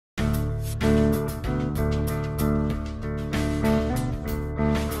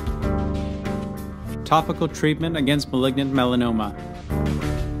topical treatment against malignant melanoma.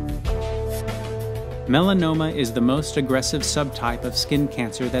 Melanoma is the most aggressive subtype of skin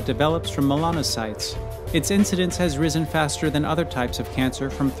cancer that develops from melanocytes. Its incidence has risen faster than other types of cancer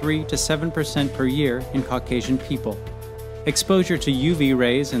from 3 to 7% per year in Caucasian people. Exposure to UV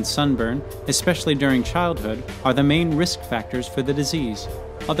rays and sunburn, especially during childhood, are the main risk factors for the disease.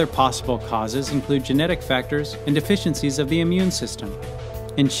 Other possible causes include genetic factors and deficiencies of the immune system.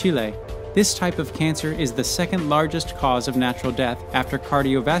 In Chile, this type of cancer is the second largest cause of natural death after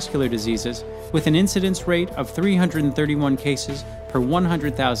cardiovascular diseases, with an incidence rate of 331 cases per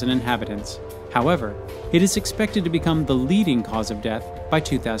 100,000 inhabitants. However, it is expected to become the leading cause of death by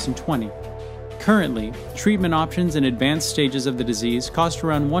 2020. Currently, treatment options in advanced stages of the disease cost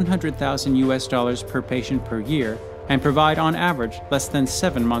around $100,000 per patient per year and provide on average less than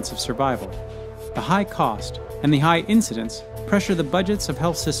 7 months of survival. The high cost and the high incidence pressure the budgets of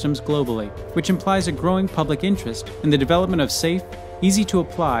health systems globally, which implies a growing public interest in the development of safe,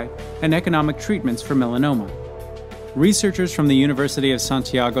 easy-to-apply, and economic treatments for melanoma. Researchers from the University of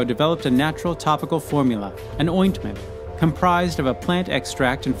Santiago developed a natural topical formula, an ointment, comprised of a plant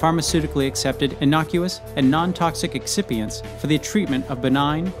extract and pharmaceutically accepted innocuous and non-toxic excipients for the treatment of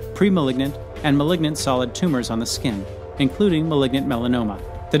benign, pre-malignant, and malignant solid tumors on the skin, including malignant melanoma.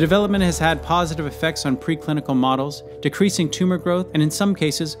 The development has had positive effects on preclinical models, decreasing tumor growth and in some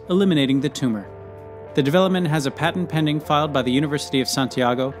cases eliminating the tumor. The development has a patent pending filed by the University of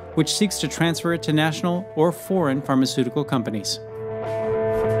Santiago, which seeks to transfer it to national or foreign pharmaceutical companies.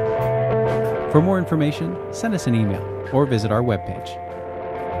 For more information, send us an email or visit our webpage.